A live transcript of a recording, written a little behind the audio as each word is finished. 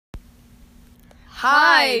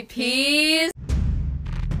Hi, peas!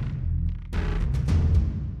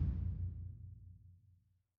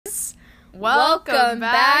 Welcome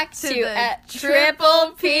back to the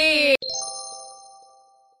Triple P!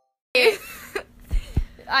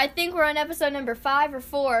 I think we're on episode number 5 or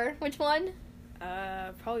 4. Which one?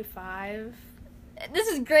 Probably 5. This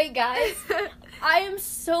is great, guys. I am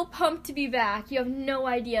so pumped to be back. You have no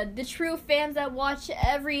idea. The true fans that watch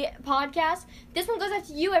every podcast, this one goes out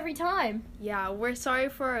to you every time. Yeah, we're sorry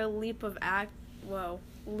for our leap of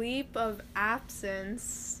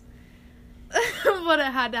absence. But it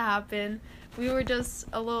had to happen. We were just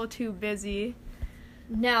a little too busy.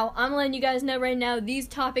 Now, I'm letting you guys know right now, these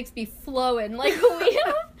topics be flowing. Like, we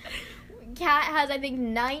have... Kat has, I think,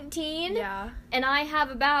 19. Yeah. And I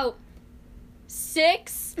have about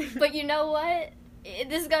 6. But you know what?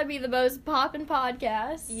 This is going to be the most poppin'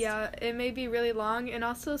 podcast. Yeah, it may be really long, and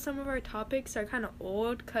also some of our topics are kind of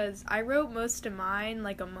old, because I wrote most of mine,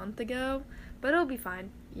 like, a month ago, but it'll be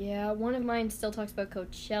fine. Yeah, one of mine still talks about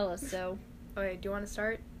Coachella, so... Okay, do you want to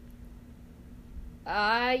start?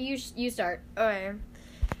 You start. Okay.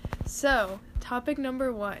 So, topic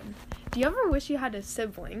number 1. Do you ever wish you had a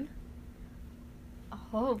sibling?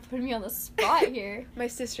 Oh, putting me on the spot here. My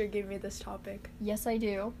sister gave me this topic. Yes, I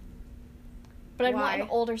do. But I'd want an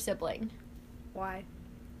older sibling. Why?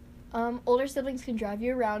 Older siblings can drive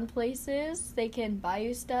you around places. They can buy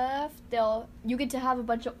you stuff. You get to have a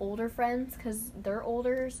bunch of older friends because they're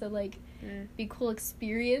older, so, like, be a cool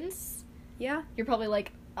experience. Yeah. You're probably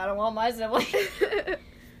like, I don't want my sibling.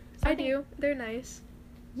 I do. They're nice.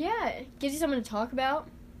 Yeah. Gives you something to talk about.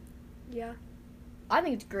 Yeah. I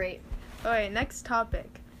think it's great. Okay, next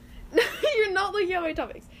topic. You're not looking at my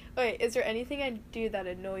topics. Okay, is there anything I do that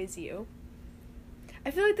annoys you?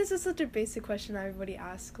 I feel like this is such a basic question that everybody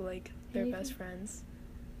asks, like, their best friends.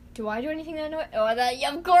 Do I do anything that annoys? Oh,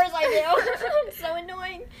 yeah, of course I do. It's so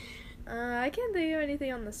annoying. I can't think of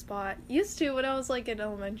anything on the spot. Used to when I was, like, in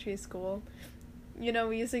elementary school. You know,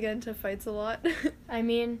 we used to get into fights a lot. I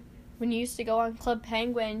mean, when you used to go on Club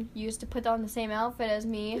Penguin, you used to put on the same outfit as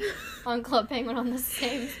me on Club Penguin on the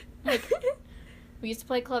same... Like, we used to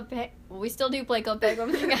play we still do play Club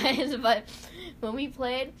Penguin, guys, but when we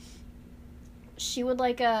played, she would,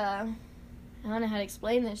 like, I don't know how to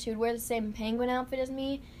explain this. She would wear the same penguin outfit as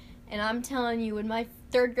me, and I'm telling you, when my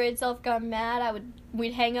 3rd grade self got mad,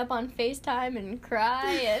 we'd hang up on FaceTime and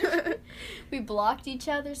cry, and we blocked each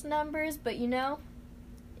other's numbers, but, you know,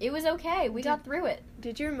 it was okay. We got through it.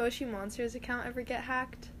 Did your Moshi Monsters account ever get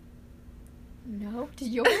hacked? No. Did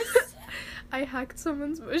yours? I hacked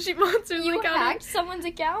someone's Moshi Monsters account. You hacked someone's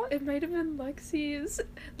account? It might have been Lexi's.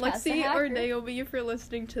 Lexi or Naomi, if you're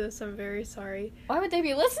listening to this, I'm very sorry. Why would they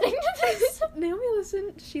be listening to this? Naomi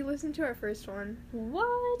she listened to our first one.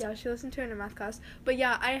 What? Yeah, she listened to it in a math class. But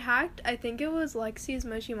yeah, I hacked, I think it was Lexi's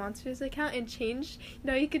Moshi Monsters account, and changed,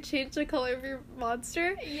 you could change the color of your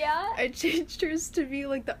monster. Yeah. I changed hers to be,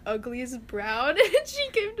 like, the ugliest brown, and she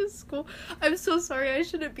came to school. I'm so sorry, I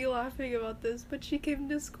shouldn't be laughing about this, but she came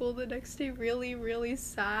to school the next day really, really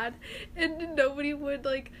sad, and nobody would,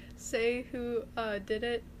 like, say who did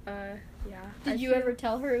it. Yeah. Did you ever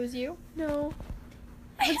tell her it was you? No.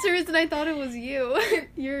 That's the reason I thought it was you.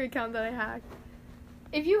 Your account that I hacked.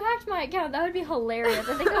 If you hacked my account, that would be hilarious.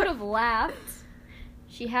 I think I would have laughed.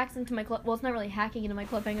 She hacks into my club. Well, it's not really hacking into my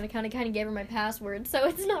Club Penguin account. I kind of gave her my password, so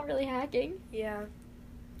it's not really hacking. Yeah.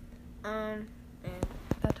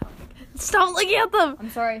 That topic. Stop looking at them! I'm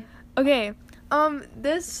sorry. Okay.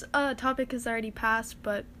 This topic has already passed,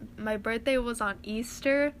 but my birthday was on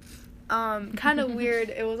Easter. Kind of weird.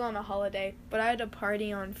 It was on a holiday, but I had a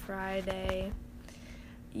party on Friday.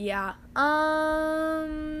 Yeah.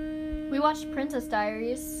 We watched Princess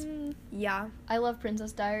Diaries. Yeah. I love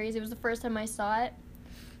Princess Diaries. It was the first time I saw it.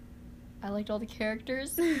 I liked all the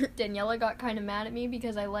characters. Daniela got kind of mad at me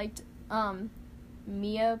because I liked,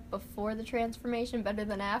 Mia before the transformation better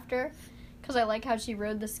than after. Because I like how she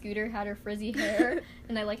rode the scooter, had her frizzy hair,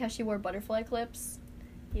 and I like how she wore butterfly clips.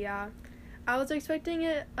 Yeah. I was expecting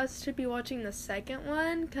us to be watching the second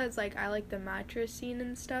one, because, like, I like the mattress scene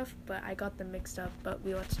and stuff, but I got them mixed up, but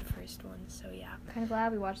we watched the first one, so yeah. Kind of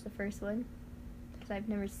glad we watched the first one, because I've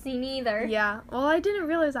never seen either. Yeah. Well, I didn't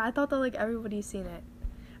realize that. I thought that, like, everybody's seen it.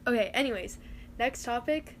 Okay, anyways. Next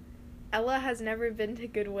topic. Ella has never been to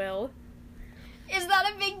Goodwill. Is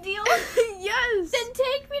that a big deal? Yes! Then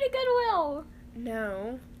take me to Goodwill!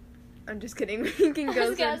 No. I'm just kidding. We can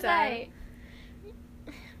go sometime.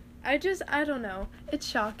 I don't know. It's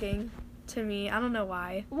shocking to me. I don't know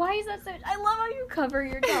why. Why is that so... I love how you cover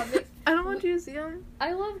your topics. I don't want you to see them.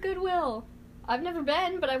 I love Goodwill. I've never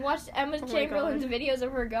been, but I've watched Emma Chamberlain's videos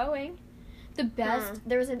of her going. The best,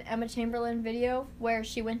 there was an Emma Chamberlain video where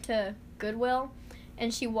she went to Goodwill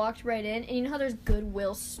and she walked right in. And you know how there's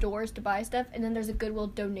Goodwill stores to buy stuff, and then there's a Goodwill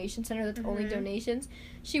donation center that's only donations?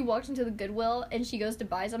 She walked into the Goodwill and she goes to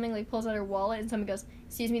buy something, like pulls out her wallet, and someone goes,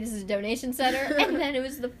 "Excuse me, this is a donation center." And then it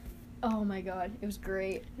was oh my god, it was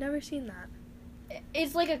great. Never seen that.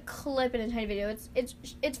 It's like a clip in a tiny video.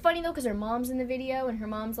 It's funny though because her mom's in the video and her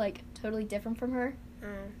mom's like totally different from her.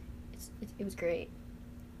 It was great.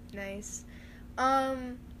 Nice.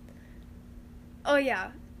 Oh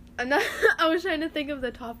yeah. I was trying to think of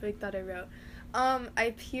the topic that I wrote.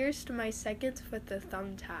 I pierced my second with a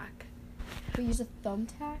thumbtack. We use a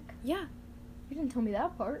thumbtack? Yeah. You didn't tell me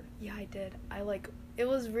that part. Yeah, I did. It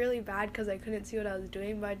was really bad because I couldn't see what I was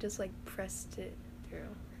doing, but I just pressed it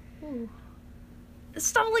through. Ooh.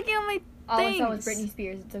 Stop looking at my things. All I saw was Britney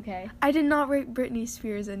Spears. It's okay. I did not write Britney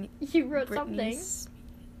Spears. You wrote something.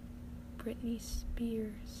 Britney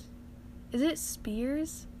Spears. Is it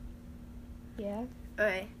Spears? Yeah.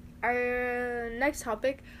 Okay. Our next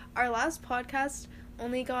topic. Our last podcast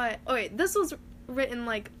only got... Oh, wait. This was written,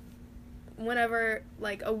 whenever,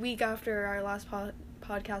 a week after our last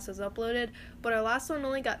podcast was uploaded. But our last one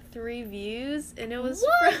only got 3 views. And it was...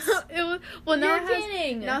 What? It was... Well, now You're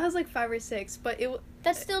kidding. Now it has, 5 or 6. But it...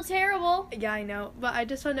 That's still terrible. Yeah, I know. But I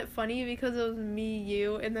just found it funny because it was me,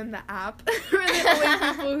 you, and then the app were the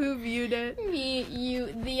only people who viewed it. Me,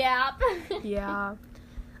 you, the app. Yeah.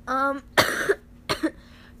 I'm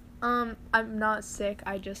not sick.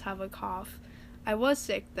 I just have a cough. I was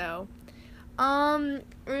sick, though.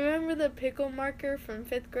 Remember the pickle marker from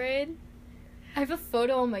 5th grade? I have a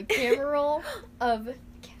photo on my camera roll of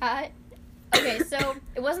Kat. Okay, so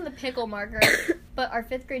it wasn't the pickle marker, but our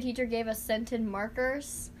 5th grade teacher gave us scented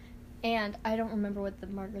markers, and I don't remember what the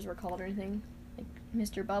markers were called or anything. Like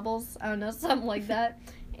Mr. Bubbles? I don't know, something like that.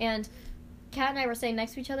 And Kat and I were sitting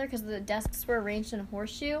next to each other because the desks were arranged in a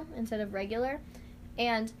horseshoe instead of regular.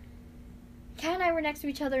 And Kat and I were next to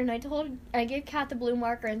each other, and I gave Kat the blue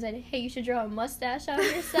marker and said, "Hey, you should draw a mustache on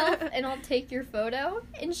yourself, and I'll take your photo."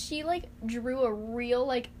 And she, drew a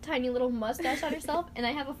real, tiny little mustache on herself, and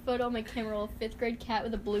I have a photo on my camera roll of 5th grade Kat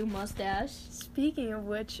with a blue mustache. Speaking of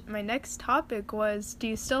which, my next topic was, do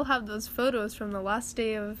you still have those photos from the last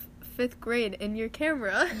day of 5th grade in your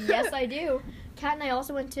camera? Yes, I do. Kat and I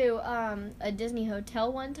also went to a Disney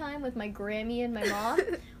hotel one time with my Grammy and my mom.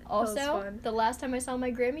 Also, the last time I saw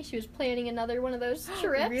my Grammy, she was planning another one of those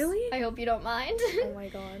trips. Really? I hope you don't mind. Oh my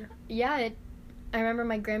god. Yeah, I remember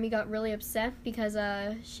my Grammy got really upset because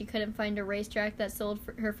she couldn't find a racetrack that sold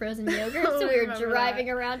her frozen yogurt, so we were driving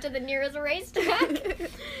around to the nearest racetrack.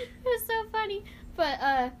 It was so funny.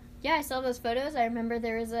 But, yeah, I still have those photos. I remember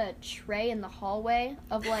there was a tray in the hallway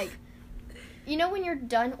of, you know when you're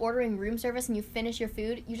done ordering room service and you finish your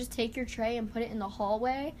food, you just take your tray and put it in the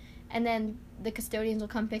hallway, and then the custodians will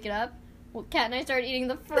come pick it up. Well, Kat and I started eating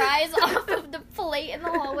the fries off of the plate in the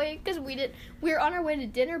hallway because we were on our way to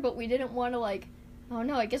dinner, but we didn't want to oh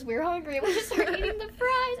no, I guess we were hungry and we just started eating the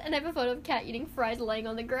fries. And I have a photo of Kat eating fries laying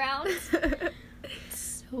on the ground.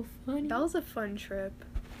 It's so funny. That was a fun trip.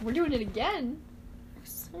 We're doing it again.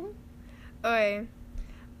 Okay.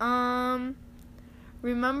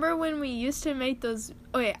 Remember when we used to make those...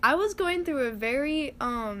 Okay, I was going through a very,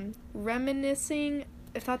 reminiscing...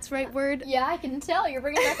 If that's the right word. Yeah, I can tell. You're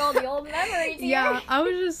bringing back all the old memories here. Yeah, I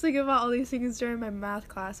was just thinking about all these things during my math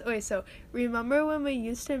class. Okay, so remember when we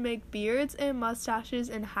used to make beards and mustaches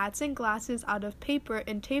and hats and glasses out of paper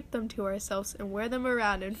and tape them to ourselves and wear them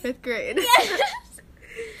around in 5th grade? Yes!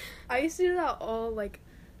 I used to do that all,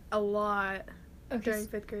 a lot during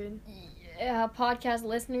 5th grade. Podcast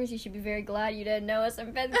listeners, you should be very glad you didn't know us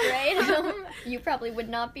in 5th grade. You probably would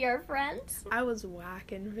not be our friends. I was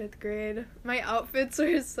whack in 5th grade. My outfits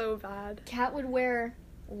were so bad. Kat would wear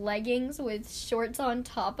leggings with shorts on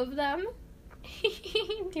top of them.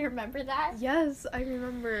 Do you remember that? Yes, I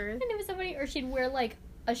remember. And it was somebody, or she'd wear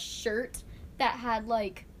a shirt that had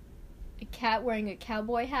a cat wearing a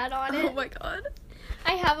cowboy hat on it. Oh my god.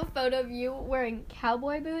 I have a photo of you wearing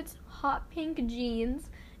cowboy boots, hot pink jeans,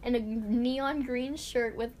 and a neon green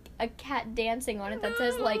shirt with a cat dancing on it that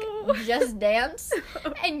says, Just Dance.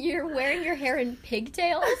 And you're wearing your hair in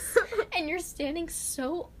pigtails. And you're standing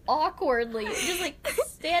so awkwardly. Just,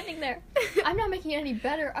 standing there. I'm not making it any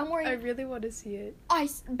better. I'm wearing... I really want to see it. I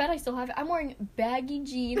bet I still have it. I'm wearing baggy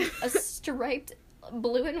jeans, a striped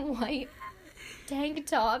blue and white tank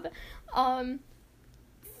top,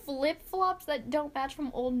 flip-flops that don't match from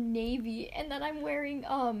Old Navy. And then I'm wearing,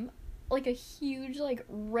 a huge,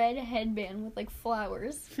 red headband with,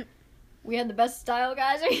 flowers. We had the best style,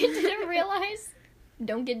 guys. We didn't realize.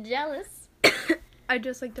 Don't get jealous. I'd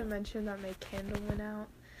just like to mention that my candle went out.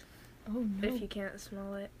 Oh no. if you can't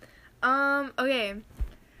smell it. Okay.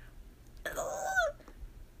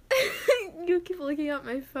 You keep looking at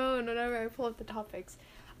my phone whenever I pull up the topics.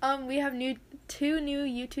 We have two new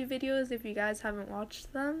YouTube videos if you guys haven't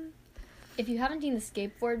watched them. If you haven't seen the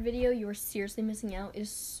skateboard video, you are seriously missing out. It is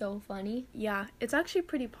so funny. Yeah, it's actually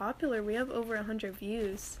pretty popular. We have over 100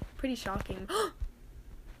 views. Pretty shocking.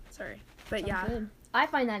 Sorry. But yeah. Good. I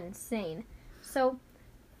find that insane. So,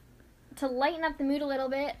 to lighten up the mood a little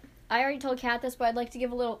bit, I already told Kat this, but I'd like to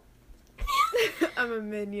give a little... I'm a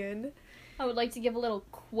minion. I would like to give a little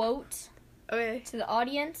quote Okay. to the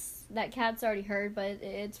audience that Kat's already heard, but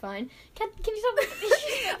it's fine. Kat, can you stop?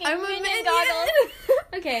 I'm a minion. Goggles.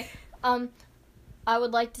 Okay. I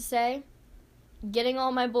would like to say, getting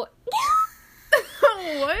all my boys... What?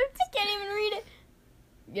 I can't even read it.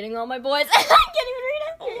 Getting all my boys... I can't even read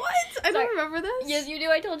it. What? I Sorry. don't remember this. Yes, you do.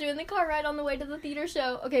 I told you in the car ride on the way to the theater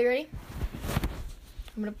show. Okay, ready?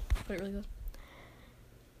 I'm gonna put it really close.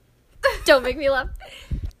 Don't make me laugh.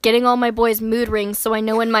 Getting all my boys mood rings so I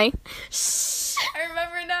know when my... Shh. I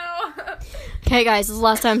remember now. Okay, guys, this is the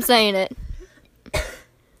last time I'm saying it.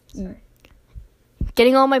 Sorry.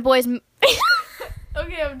 Getting all my boys...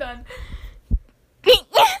 Okay, I'm done.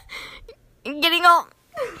 Getting all...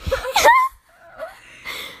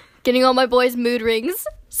 Getting all my boys mood rings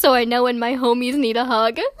so I know when my homies need a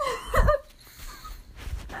hug.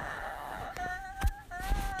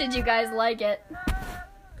 Did you guys like it?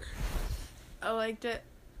 I liked it.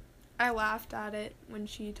 I laughed at it when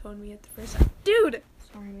she told me it the first time. Dude!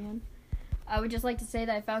 Sorry, man. I would just like to say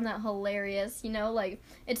that I found that hilarious. You know, like,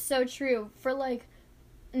 it's so true. For, like,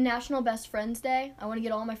 National Best Friends Day, I want to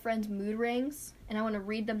get all my friends mood rings, and I want to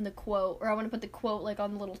read them the quote, or I want to put the quote, like,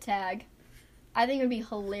 on the little tag. I think it would be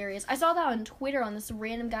hilarious. I saw that on Twitter on this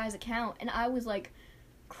random guy's account, and I was, like,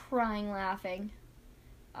 crying laughing.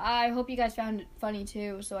 I hope you guys found it funny,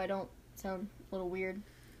 too, so I don't sound a little weird.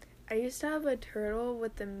 I used to have a turtle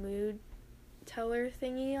with the mood teller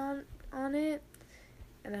thingy on it,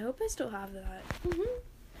 and I hope I still have that.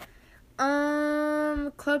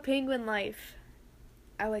 Club Penguin Life.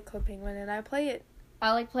 I like Club Penguin, and I play it.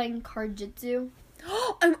 I like playing Card-Jitsu.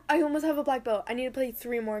 I almost have a black belt. I need to play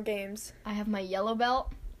 3 more games. I have my yellow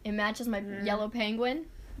belt. It matches my yellow penguin.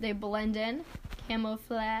 They blend in.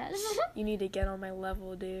 Camouflage. You need to get on my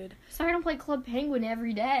level, dude. Sorry I don't play Club Penguin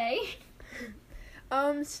every day.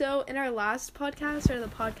 So in our last podcast, or the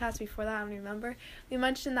podcast before that, I don't remember, we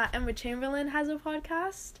mentioned that Emma Chamberlain has a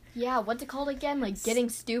podcast. Yeah, what's it called again? Like, Getting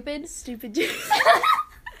Stupid? Stupid Genius.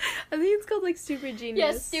 I think it's called, like, Stupid Genius.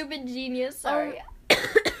 Yes, Stupid Genius. Sorry.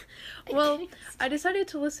 Well, I decided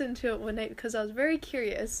to listen to it one night because I was very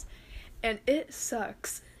curious, and it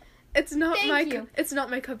sucks. It's not it's not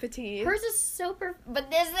my cup of tea. Hers is super, but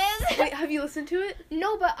this is... Wait, have you listened to it?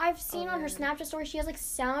 No, but I've seen on her Snapchat story, she has, like,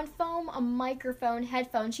 sound foam, a microphone,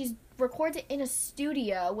 headphones. She records it in a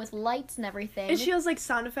studio with lights and everything. And she has, like,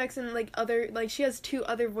 sound effects and, like, other, like, she has 2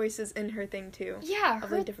 other voices in her thing, too. Yeah, of,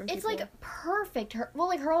 like, different it's, people. like, perfect. Her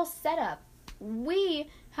whole setup. We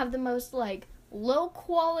have the most, like,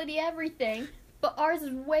 low-quality everything, but ours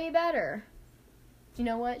is way better. You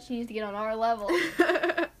know what? She needs to get on our level.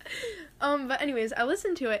 But anyways, I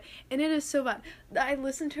listened to it, and it is so bad. I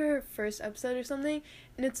listened to her first episode or something,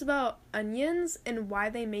 and it's about onions and why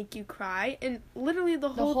they make you cry, and literally the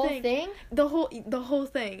whole thing? The whole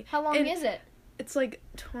thing. How long is it? It's like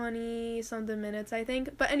 20-something minutes, I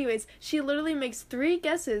think. But anyways, she literally makes 3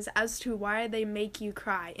 guesses as to why they make you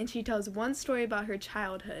cry, and she tells one story about her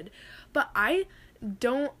childhood. But I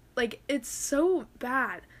don't, like, it's so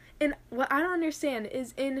bad. And what I don't understand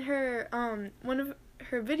is in her, one of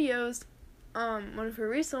her videos, one of her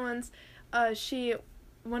recent ones,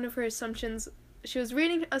 one of her assumptions, she was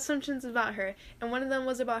reading assumptions about her, and one of them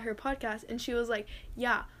was about her podcast, and she was like,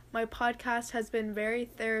 yeah, my podcast has been very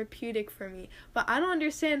therapeutic for me. But I don't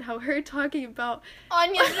understand how her talking about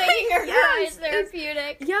Anya's making her cry is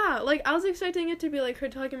therapeutic. Yeah, like, I was expecting it to be, like, her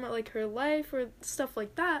talking about, like, her life or stuff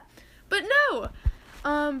like that. But no!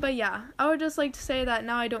 But yeah, I would just like to say that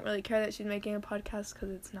now I don't really care that she's making a podcast because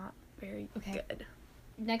it's not very good.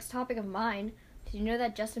 Next topic of mine. Did you know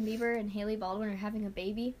that Justin Bieber and Hailey Baldwin are having a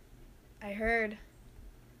baby? I heard.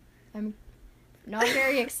 I'm not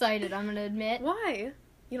very excited, I'm gonna admit. Why?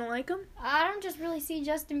 You don't like him? I don't just really see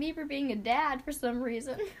Justin Bieber being a dad for some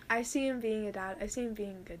reason. I see him being a dad. I see him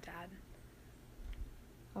being a good dad.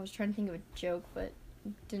 I was trying to think of a joke, but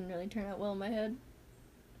it didn't really turn out well in my head.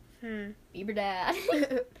 Bieber dad.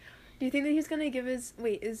 Do you think that he's gonna give his... do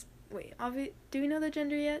we know the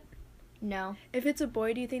gender yet? No. If it's a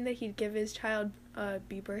boy, do you think that he'd give his child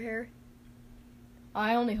Bieber hair?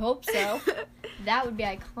 I only hope so. That would be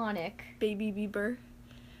iconic. Baby Bieber.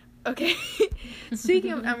 Okay.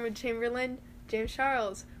 Speaking of Emma Chamberlain, James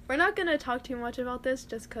Charles. We're not going to talk too much about this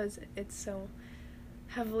just because it's so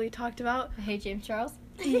heavily talked about. I hate James Charles.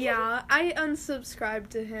 Yeah, I unsubscribed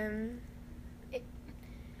to him.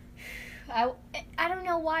 I don't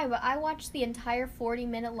know why, but I watched the entire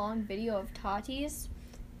 40-minute long video of Tati's,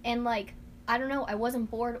 and, like, I don't know, I wasn't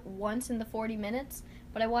bored once in the 40 minutes,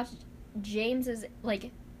 but I watched James's,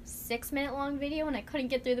 like, 6-minute long video, and I couldn't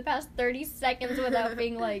get through the past 30 seconds without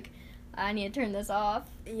being like, I need to turn this off.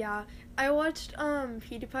 Yeah. I watched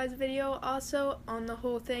PewDiePie's video also on the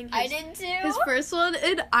whole thing. I did too. His first one,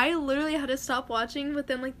 and I literally had to stop watching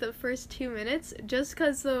within, like, the first 2 minutes just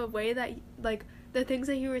because the way that, like, the things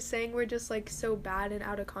that he was saying were just, like, so bad and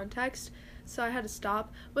out of context, so I had to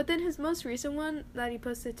stop. But then his most recent one that he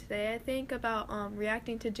posted today, I think, about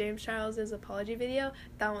reacting to James Charles' apology video,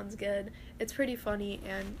 that one's good. It's pretty funny,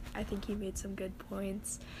 and I think he made some good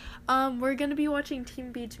points. We're gonna be watching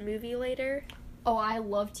Teen Beach Movie later. Oh, I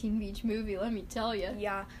love Teen Beach Movie, let me tell you.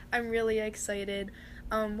 Yeah, I'm really excited.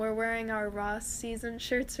 We're wearing our Ross season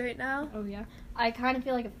shirts right now. Oh, yeah. I kind of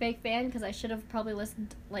feel like a fake fan because I should have probably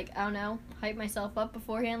listened, like, I don't know, hype myself up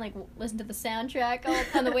beforehand, like, listen to the soundtrack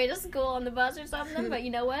on the way to school on the bus or something. But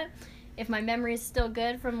you know what? If my memory is still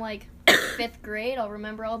good from, like, 5th grade, I'll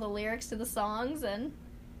remember all the lyrics to the songs and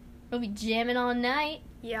we'll be jamming all night.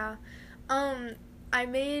 Yeah. I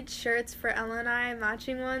made shirts for Ella and I,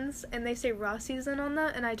 matching ones, and they say Ross season on them,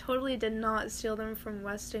 and I totally did not steal them from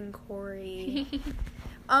Weston Corey.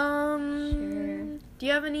 Sure. Do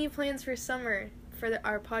you have any plans for summer for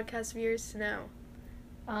our podcast viewers to know?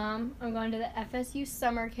 I'm going to the FSU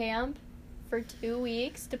summer camp for 2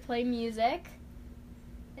 weeks to play music.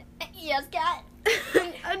 Yes, Kat.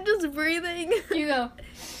 I'm just breathing. You go.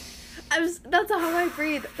 That's how I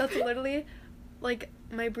breathe. That's literally, like,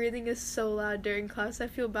 my breathing is so loud during class. I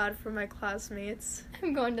feel bad for my classmates.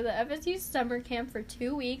 I'm going to the FSU summer camp for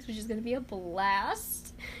 2 weeks, which is going to be a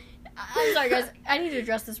blast. I'm sorry, guys. I need to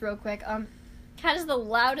address this real quick. Kat is the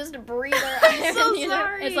loudest breather I'm so either.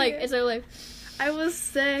 sorry. It's like I was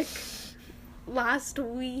sick last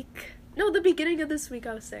week. No, the beginning of this week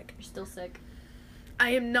I was sick. You're still sick.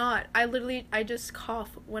 I am not. I just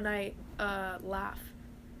cough when I laugh.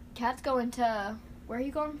 Kat's going to... Where are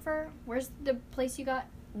you going for? Where's the place you got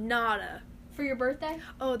Nada. for your birthday?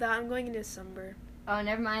 Oh, that I'm going in December. Oh,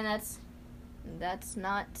 never mind. That's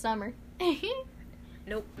not summer.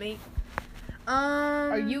 Nope, mate.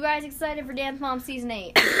 Are you guys excited for Dance Mom Season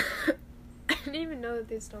 8? I didn't even know that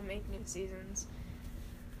they still make new seasons.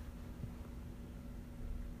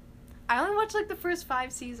 I only watched, like, the first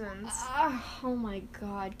 5 seasons. Oh my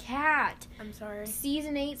god, Kat. I'm sorry.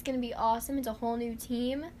 Season 8's gonna be awesome. It's a whole new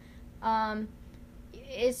team.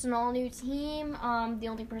 It's an all new team. The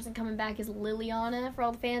only person coming back is Liliana for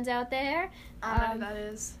all the fans out there. I don't know who that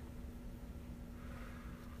is.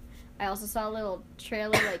 I also saw a little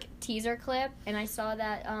trailer, like, teaser clip, and I saw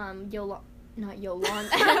that,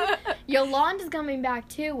 Yolanda. Yolanda's coming back,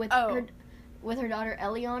 too, with her daughter,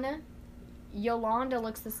 Eliana. Yolanda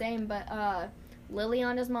looks the same, but,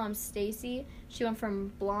 Liliana's mom, Stacy, she went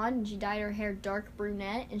from blonde, and she dyed her hair dark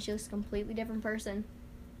brunette, and she looks a completely different person.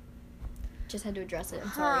 Just had to address it,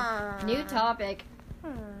 I'm sorry. New topic.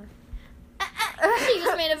 She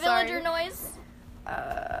just made a villager noise.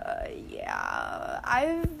 Yeah.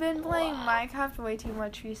 I've been playing Minecraft way too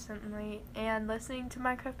much recently, and listening to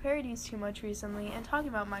Minecraft parodies too much recently, and talking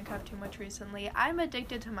about Minecraft too much recently. I'm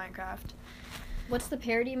addicted to Minecraft. What's the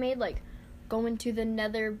parody made? Like, going to the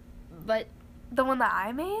nether, but... The one that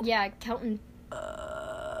I made? Yeah, counting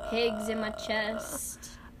pigs in my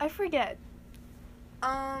chest. I forget.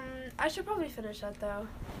 I should probably finish that, though.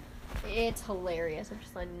 It's hilarious, I'm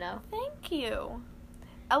just letting you know. Thank you.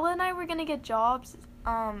 Ella and I were gonna get jobs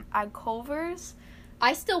at Culver's.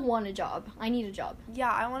 I still want a job. I need a job. Yeah,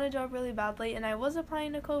 I want a job really badly, and I was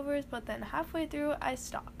applying to Culver's, but then halfway through, I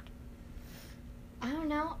stopped. I don't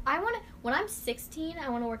know. When I'm 16, I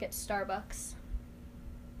want to work at Starbucks.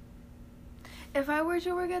 If I were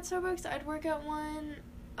to work at Starbucks, I'd work at one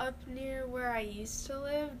up near where I used to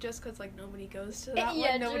live, just because, like, nobody goes to that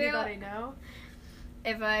Yeah, one. Nobody true. that I know.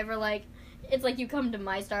 If I ever, like... It's like you come to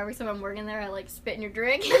my Starbucks, if I'm working there, I, like, spit in your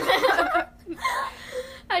drink.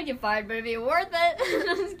 I'd get fired, but it'd be worth it.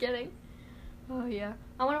 I'm just kidding. Oh, yeah.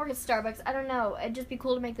 I want to work at Starbucks. I don't know. It'd just be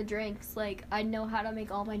cool to make the drinks. Like, I'd know how to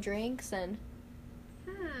make all my drinks, and...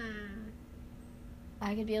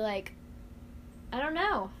 I could be like... I don't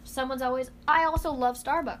know. Someone's always... I also love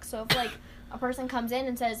Starbucks, so if, like, a person comes in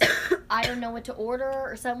and says, I don't know what to order,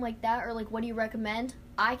 or something like that, or, like, what do you recommend?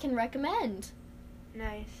 I can recommend.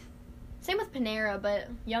 Nice. Same with Panera, but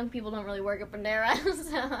young people don't really work at Panera,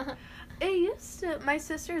 so... It used to. My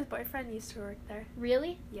sister's boyfriend used to work there.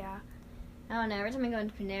 Really? Yeah. I don't know. Every time I go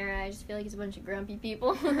into Panera, I just feel like it's a bunch of grumpy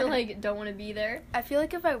people who like don't want to be there. I feel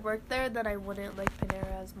like if I worked there, then I wouldn't like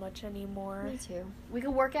Panera as much anymore. Me too. We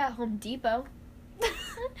could work at Home Depot.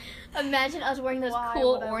 Imagine us wearing those Why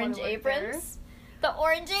cool would I orange wanna work aprons. The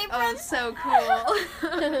orange aprons. Oh, so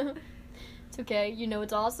cool. It's okay. You know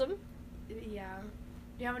it's awesome. Yeah.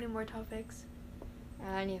 Do you have any more topics?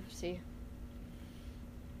 I need to see.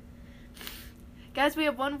 Guys, we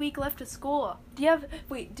have 1 week left of school. Do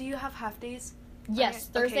you have half days? Yes,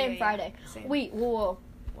 Okay, Thursday and yeah. Friday. Same. Wait, whoa.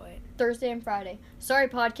 What? Thursday and Friday. Sorry,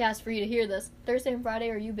 podcast, for you to hear this. Thursday and Friday,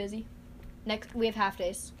 are you busy? We have half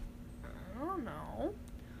days. I don't know.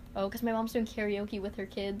 Oh, because my mom's doing karaoke with her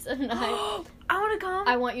kids, and I want to come.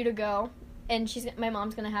 I want you to go. And my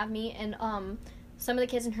mom's gonna have me, and some of the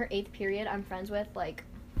kids in her 8th period I'm friends with, like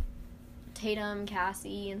Tatum,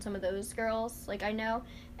 Cassie, and some of those girls, like I know,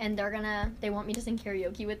 and they want me to sing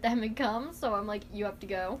karaoke with them and come, so I'm like, you have to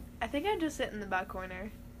go. I think I just sit in the back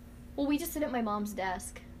corner. Well, we just sit at my mom's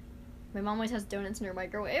desk. My mom always has donuts in her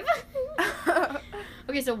microwave.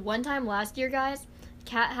 Okay, so one time last year, guys,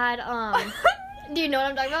 Kat had, do you know what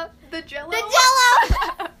I'm talking about? The Jello? The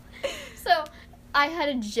Jello! So, I had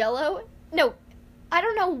a Jello. No, I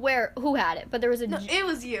don't know who had it, but there was No, it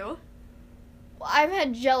was you. I've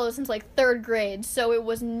had Jello since, like, 3rd grade, so it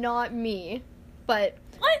was not me. But...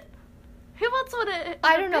 What? Who else would it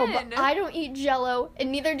I don't know, been? but I don't eat Jello,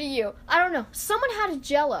 and neither do you. I don't know. Someone had a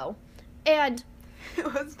Jello, and... It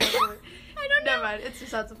was I don't know. Never mind, it's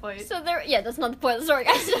just not the point. So that's not the point of the story,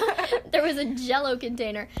 guys. There was a Jello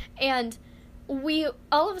container, and we,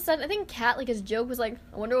 all of a sudden, I think Kat, like, his joke was like,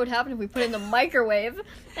 I wonder what would happen if we put it in the microwave.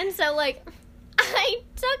 And so, like, I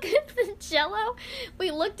took the Jello, we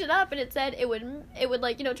looked it up, and it said it would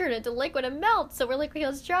like, you know, turn into liquid and melt. So we're like, okay,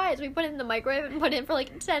 let's try it. So we put it in the microwave and put it in for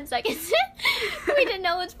like 10 seconds. We didn't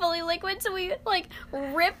know it was fully liquid, so we like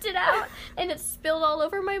ripped it out, and it spilled all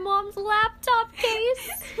over my mom's laptop case,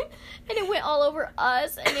 and it went all over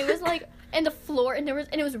us, and it was like, and the floor, and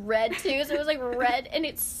it was red too, so it was like red, and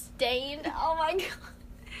it stained. Oh my god,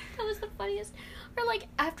 that was the funniest. Or, like,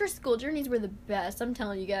 after-school journeys were the best, I'm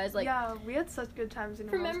telling you guys. Like, yeah, we had such good times in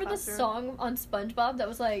our remember the classroom. song on SpongeBob that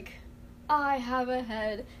was like, I have a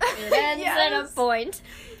head, it ends in a point.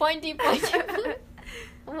 Pointy, pointy.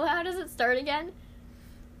 Well, how does it start again?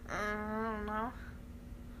 I don't know.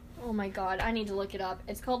 Oh my god, I need to look it up.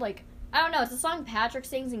 It's called, like, I don't know, it's a song Patrick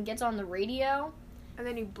sings and gets on the radio. And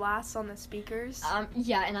then he blasts on the speakers.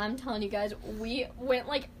 Yeah, and I'm telling you guys, we went,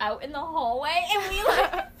 like, out in the hallway, and we,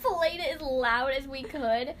 like, played it as loud as we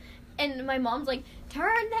could, and my mom's like,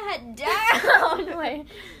 turn that down!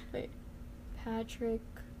 Wait. Patrick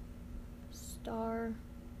Star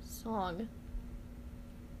song.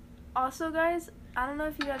 Also, guys, I don't know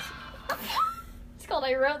if you guys... It's called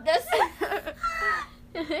I Wrote This. Oh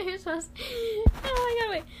my god,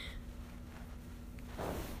 wait.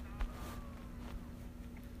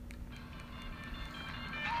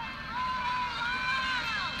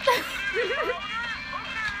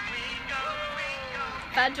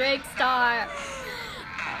 Patrick Star.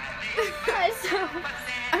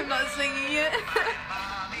 I'm not singing it.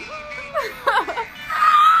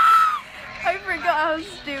 I forgot how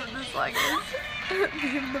stupid this song is.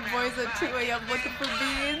 Leave the boys at 2 a.m. looking for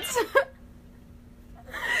beans.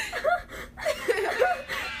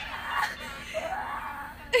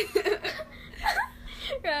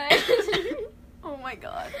 Right. Oh my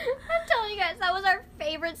god. I'm telling you guys, that was our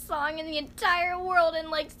favorite song in the entire world in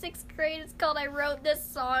like 6th grade. It's called I Wrote This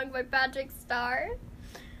Song by Patrick Star.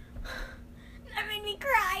 That made me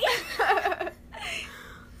cry.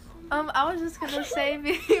 I was just gonna say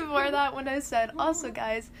before that when I said, also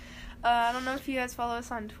guys, I don't know if you guys follow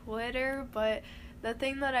us on Twitter, but the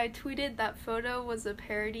thing that I tweeted, that photo was a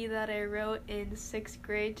parody that I wrote in 6th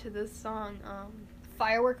grade to this song,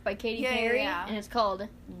 Firework by Katy Perry, yeah. and it's called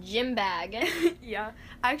Gym Bag. Yeah,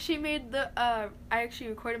 I actually made I actually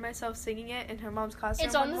recorded myself singing it in her mom's classroom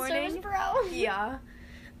It's on one the morning. Service Bro. Yeah.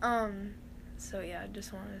 So yeah, I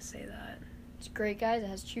just wanted to say that. It's great, guys. It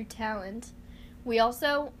has true talent. We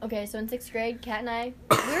also, okay, so in 6th grade, Kat and I,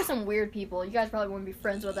 we were some weird people. You guys probably wouldn't be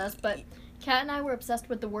friends with us, but Kat and I were obsessed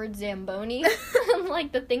with the word Zamboni,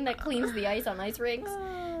 like the thing that cleans the ice on ice rinks.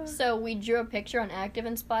 So we drew a picture on Active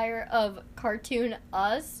Inspire of cartoon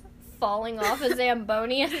us falling off a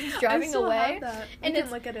Zamboni as it's driving I still away. have that. And We can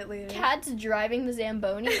it's look at it later. Kat's driving the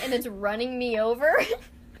Zamboni and it's running me over.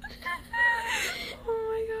 Oh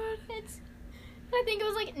my god. I think it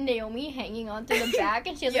was like Naomi hanging onto the back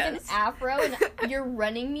and she has like an Yes. afro and you're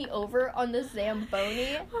running me over on the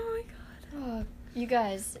Zamboni. Oh my god. Oh, You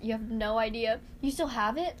guys, you have no idea. You still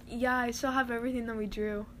have it? Yeah, I still have everything that we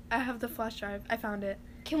drew. I have the flash drive. I found it.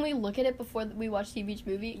 Can we look at it before we watch the beach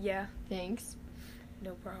movie? Yeah. Thanks.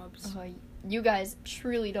 No probs. Oh, you guys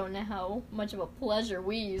truly don't know how much of a pleasure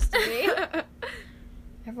we used to be.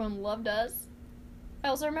 Everyone loved us. I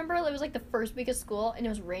also remember it was like the first week of school and it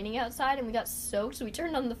was raining outside and we got soaked, so we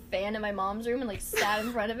turned on the fan in my mom's room and like sat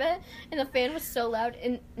in front of it, and the fan was so loud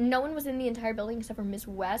and no one was in the entire building except for Miss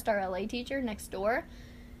West, our LA teacher, next door.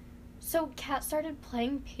 So Kat started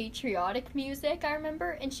playing patriotic music, I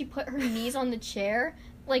remember, and she put her knees on the chair,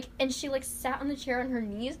 and she sat on the chair on her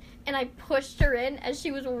knees, and I pushed her in as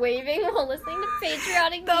she was waving while listening to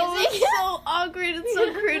patriotic music. That was so awkward and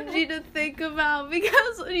so cringy to think about,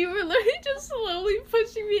 because you were literally just slowly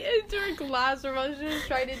pushing me into her classroom while she was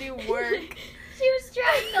trying to do work. She was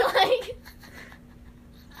trying to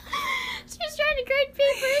she was trying to grade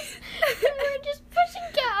papers, and we were just pushing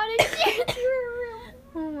Kat on a chair through her room.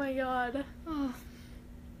 Oh my god.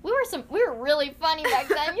 We were really funny back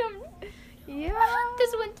then. Yeah.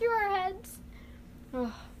 This went through our heads.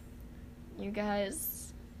 Oh, you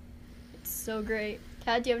guys, it's so great.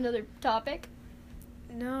 Kat, do you have another topic?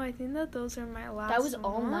 No, I think that those are my last. That was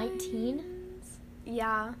all ones. 19?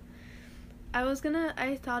 Yeah.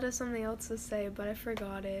 I thought of something else to say, but I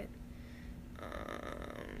forgot it.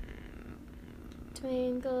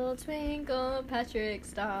 Twinkle, twinkle, Patrick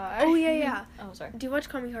Star. Oh, yeah. Oh, sorry. Do you watch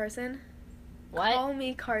Call Me Carson? What? Call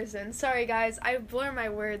Me Carson. Sorry, guys. I blur my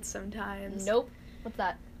words sometimes. Nope. What's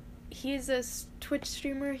that? He's a Twitch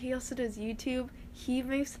streamer. He also does YouTube. He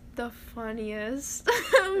makes the funniest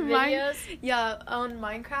Videos? on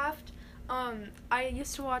Minecraft. I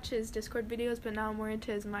used to watch his Discord videos, but now I'm more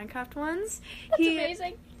into his Minecraft ones. That's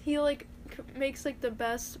amazing. He makes the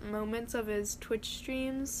best moments of his Twitch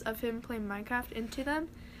streams of him playing Minecraft into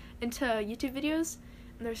YouTube videos,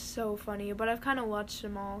 and they're so funny. But I've kind of watched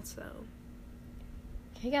them all, so.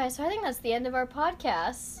 Okay, guys, so I think that's the end of our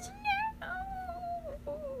podcast.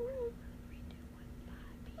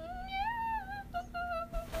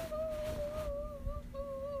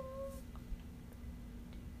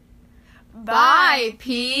 Bye,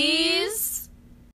 peas.